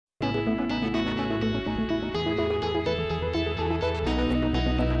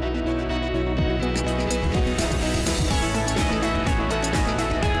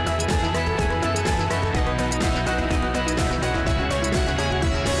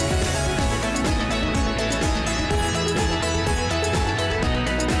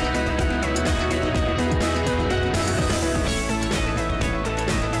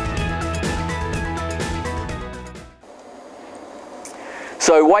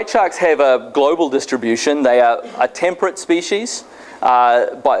So white sharks have a global distribution. They are a temperate species by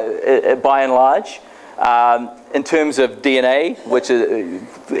and large. In terms of DNA, which is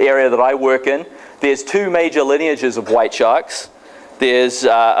the area that I work in, there's two major lineages of white sharks. There's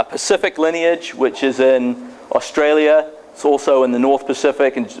a Pacific lineage, which is in Australia. It's also in the North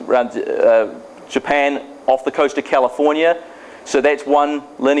Pacific and around Japan, off the coast of California. So that's one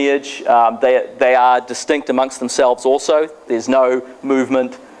lineage. They are distinct amongst themselves also. There's no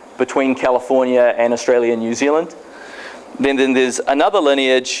movement between California and Australia and New Zealand. Then there's another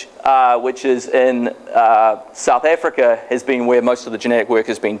lineage, which is in South Africa, has been where most of the genetic work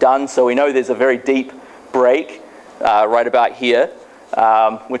has been done. So we know there's a very deep break right about here,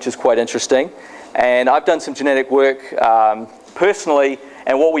 which is quite interesting. And I've done some genetic work personally,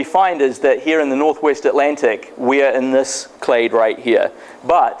 and what we find is that here in the Northwest Atlantic, we're in this clade right here.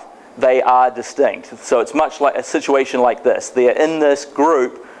 But they are distinct. So it's much like a situation like this. They're in this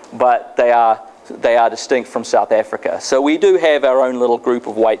group, but they are distinct from South Africa. So we do have our own little group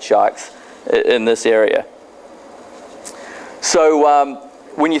of white sharks in this area. So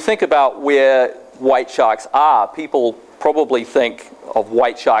when you think about where white sharks are, people probably think of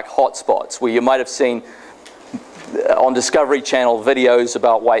white shark hotspots, where you might have seen on Discovery Channel videos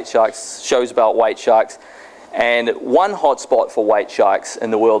about white sharks, shows about white sharks. And one hotspot for white sharks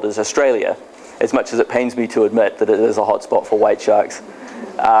in the world is Australia, as much as it pains me to admit that it is a hotspot for white sharks.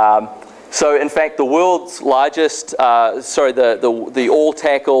 So in fact, the world's largest, the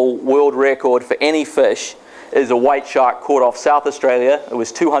all-tackle world record for any fish is a white shark caught off South Australia. It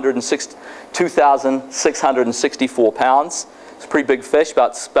was 2,664 pounds. It's a pretty big fish,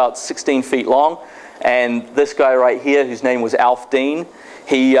 about 16 feet long. And this guy right here, whose name was Alf Dean,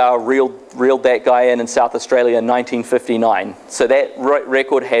 he reeled that guy in South Australia in 1959. So that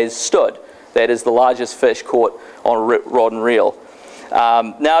record has stood. That is the largest fish caught on a rod and reel.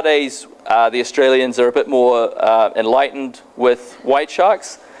 Nowadays, the Australians are a bit more enlightened with white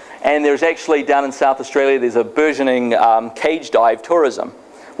sharks. And there's actually, down in South Australia, there's a burgeoning cage dive tourism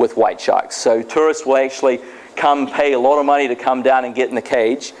with white sharks. So tourists will actually pay a lot of money to come down and get in the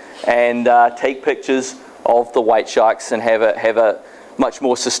cage and take pictures of the white sharks and have a much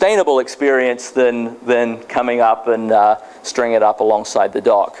more sustainable experience than coming up and stringing it up alongside the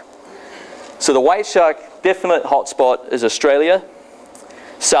dock. So the white shark definite hotspot is Australia.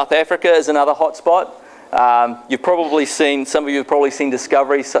 South Africa is another hotspot. You've probably seen, some of you have probably seen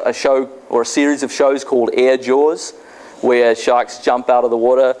Discovery, a show or a series of shows called Air Jaws, where sharks jump out of the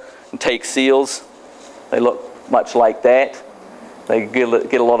water and take seals. They look much like that. They get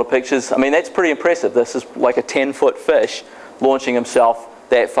a lot of pictures. I mean, that's pretty impressive. This is like a 10-foot fish launching himself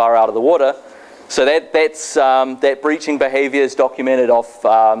that far out of the water. So that breaching behavior is documented off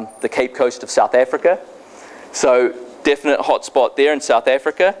the Cape Coast of South Africa. So definite hotspot there in South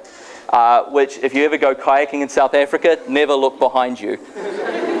Africa, which if you ever go kayaking in South Africa, never look behind you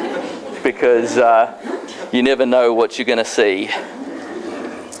because you never know what you're going to see.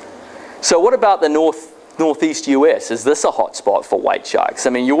 So what about the northeast US? Is this a hotspot for white sharks?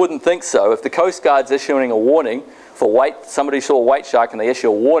 I mean, you wouldn't think so. If the Coast Guard's issuing a warning for somebody saw a white shark and they issue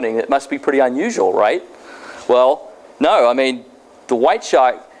a warning, it must be pretty unusual, right? Well, no. I mean, the white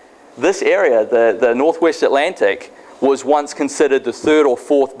shark, this area, the Northwest Atlantic, was once considered the third or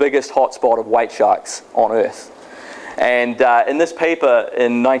fourth biggest hotspot of white sharks on Earth. And in this paper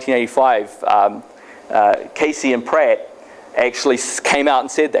in 1985, Casey and Pratt actually came out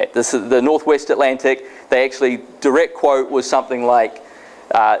and said that. This is the Northwest Atlantic. They actually, direct quote was something like,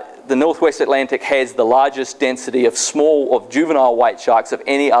 the Northwest Atlantic has the largest density of juvenile white sharks of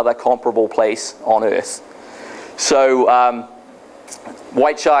any other comparable place on Earth. So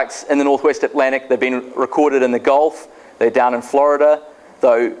white sharks in the Northwest Atlantic, they've been recorded in the Gulf. They're down in Florida,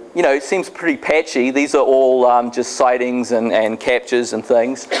 though, you know, it seems pretty patchy. These are all just sightings and captures and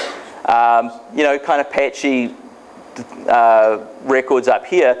things. You know, kind of patchy records up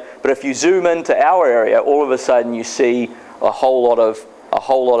here. But if you zoom into our area, all of a sudden you see a whole lot of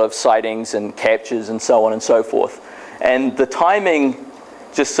sightings and captures and so on and so forth. And the timing,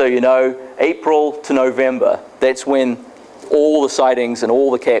 just so you know, April to November, that's when all the sightings and all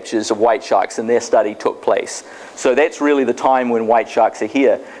the captures of white sharks in their study took place. So that's really the time when white sharks are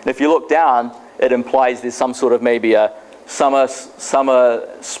here. And if you look down, it implies there's some sort of maybe a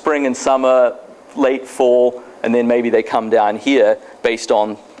spring and summer, late fall, and then maybe they come down here based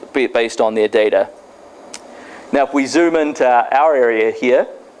on their data. Now if we zoom into our area here,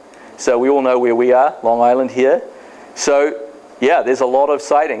 so we all know where we are, Long Island here. So yeah, there's a lot of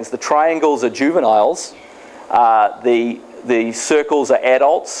sightings. The triangles are juveniles, the circles are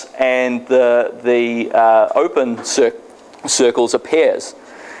adults, and the open circles are pairs.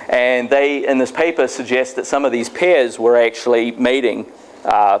 And they, in this paper, suggest that some of these pairs were actually mating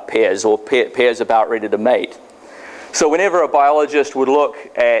pairs, or pairs about ready to mate. So whenever a biologist would look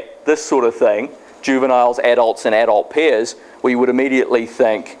at this sort of thing, juveniles, adults, and adult pairs, we would immediately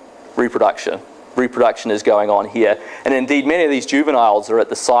think reproduction. Reproduction is going on here. And indeed, many of these juveniles are at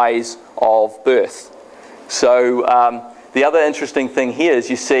the size of birth. So the other interesting thing here is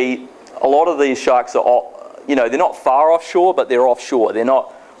you see a lot of these sharks are, they're not far offshore, but they're offshore. They're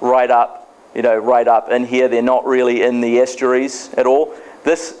not right up, right up in here. They're not really in the estuaries at all.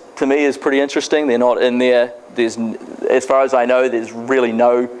 This, to me, is pretty interesting. They're not in there. As far as I know, there's really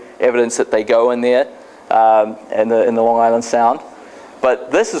no evidence that they go in there in the Long Island Sound.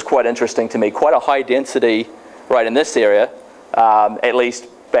 But this is quite interesting to me. Quite a high density right in this area, at least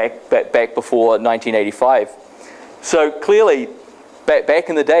back before 1985. So clearly, back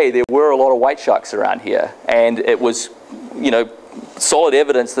in the day, there were a lot of white sharks around here, and it was, solid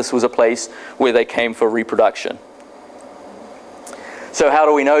evidence this was a place where they came for reproduction. So how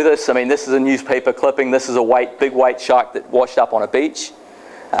do we know this? I mean, this is a newspaper clipping. This is a big white shark that washed up on a beach.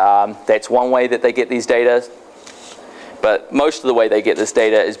 That's one way that they get these data. But most of the way they get this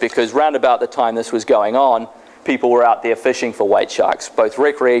data is because round about the time this was going on, people were out there fishing for white sharks, both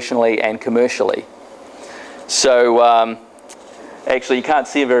recreationally and commercially. So actually, you can't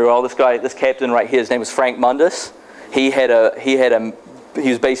see him very well. This captain right here, his name was Frank Mundus. He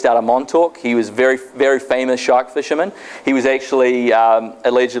was based out of Montauk. He was a very, very famous shark fisherman. He was actually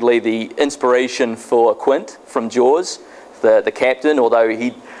allegedly the inspiration for Quint from Jaws, the captain, although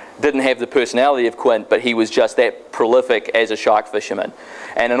he didn't have the personality of Quint, but he was just that prolific as a shark fisherman.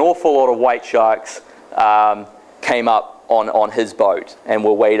 And an awful lot of white sharks came up on his boat and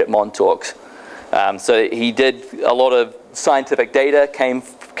were weighed at Montauk's. So he did a lot of scientific data came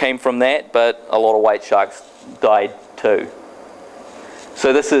from that, but a lot of white sharks died too.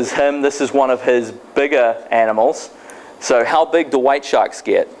 So this is him. This is one of his bigger animals. So how big do white sharks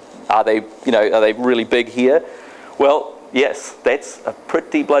get? Are they really big here? Well, yes, that's a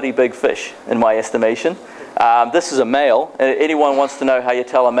pretty bloody big fish in my estimation. This is a male. Anyone wants to know how you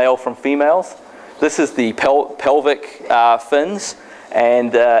tell a male from females? This is the pelvic fins.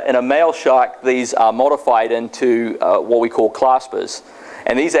 And in a male shark, these are modified into what we call claspers.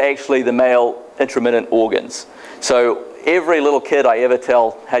 And these are actually the male intromittent organs. So every little kid I ever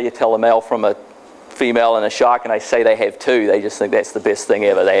tell how you tell a male from a female in a shark, and I say they have two, they just think that's the best thing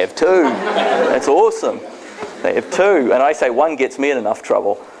ever. They have two. That's awesome. They have two. And I say one gets me in enough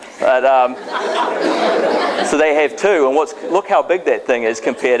trouble. But, so they have two, and look how big that thing is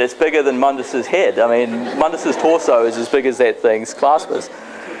compared. It's bigger than Mundus's head. I mean, Mundus's torso is as big as that thing's claspers.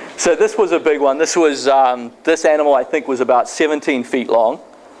 So this was a big one. This was this animal, I think, was about 17 feet long.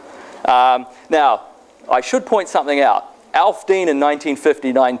 Now, I should point something out. Alf Dean in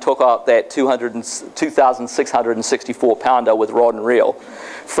 1959 took out that 2,664 pounder with rod and reel.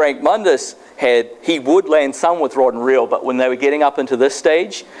 Frank Mundus he would land some with rod and reel, but when they were getting up into this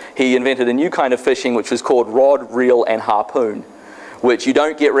stage, he invented a new kind of fishing which was called rod, reel, and harpoon, which you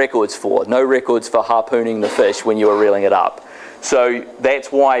don't get records for. No records for harpooning the fish when you were reeling it up. So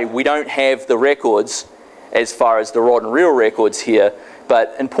that's why we don't have the records as far as the rod and reel records here.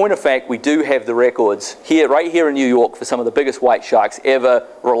 But in point of fact, we do have the records here, right here in New York, for some of the biggest white sharks ever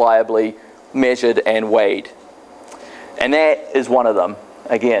reliably measured and weighed. And that is one of them.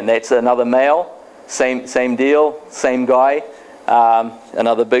 Again, that's another male, same deal, same guy,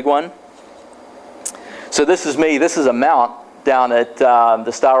 another big one. So this is me. This is a mount down at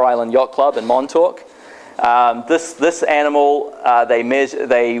the Star Island Yacht Club in Montauk. This animal,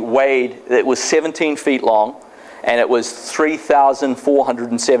 they weighed, it was 17 feet long, and it was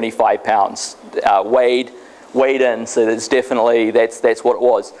 3,475 pounds weighed in. So that's definitely, that's what it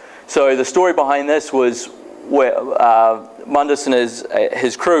was. So the story behind this was where Mundus and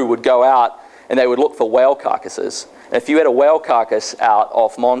his crew would go out and they would look for whale carcasses. If you had a whale carcass out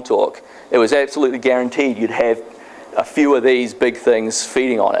off Montauk, it was absolutely guaranteed you'd have a few of these big things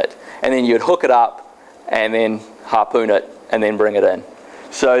feeding on it. And then you'd hook it up and then harpoon it and then bring it in.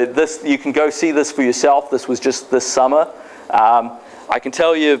 So this, you can go see this for yourself. This was just this summer. I can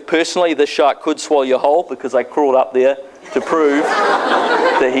tell you personally, this shark could swallow you whole because I crawled up there to prove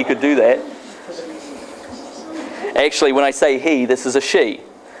that he could do that. Actually, when I say he, this is a she.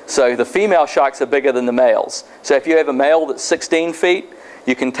 So the female sharks are bigger than the males. So if you have a male that's 16 feet,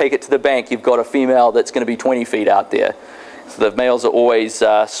 you can take it to the bank. You've got a female that's going to be 20 feet out there. So the males are always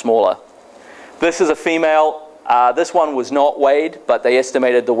smaller. This is a female. This one was not weighed, but they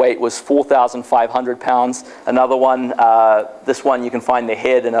estimated the weight was 4,500 pounds. Another one, this one you can find their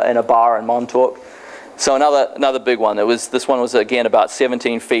head in a bar in Montauk. So another big one. This one was again about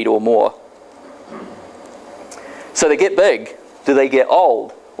 17 feet or more. So they get big. Do they get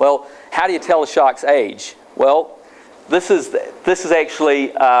old? Well, how do you tell a shark's age? Well, this is actually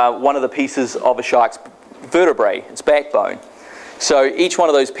one of the pieces of a shark's vertebrae, its backbone. So each one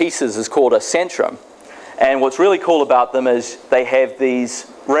of those pieces is called a centrum. And what's really cool about them is they have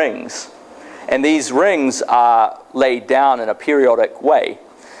these rings. And these rings are laid down in a periodic way.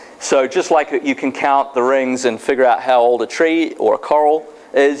 So just like you can count the rings and figure out how old a tree or a coral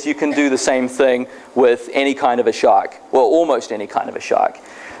is, you can do the same thing with any kind of a shark. Well, almost any kind of a shark.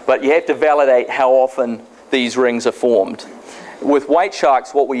 But you have to validate how often these rings are formed. With white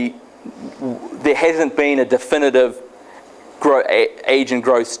sharks, there hasn't been a definitive age and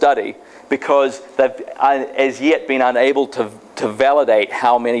growth study because they've as yet been unable to validate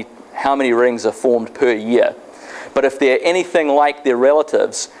how many rings are formed per year. But if they're anything like their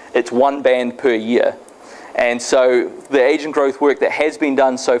relatives, it's one band per year. And so the age and growth work that has been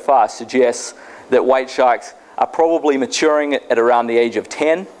done so far suggests that white sharks are probably maturing at around the age of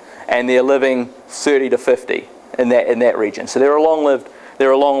 10, and they're living 30 to 50 in that region. So they're a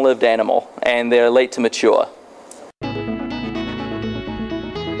long-lived animal, and they're late to mature.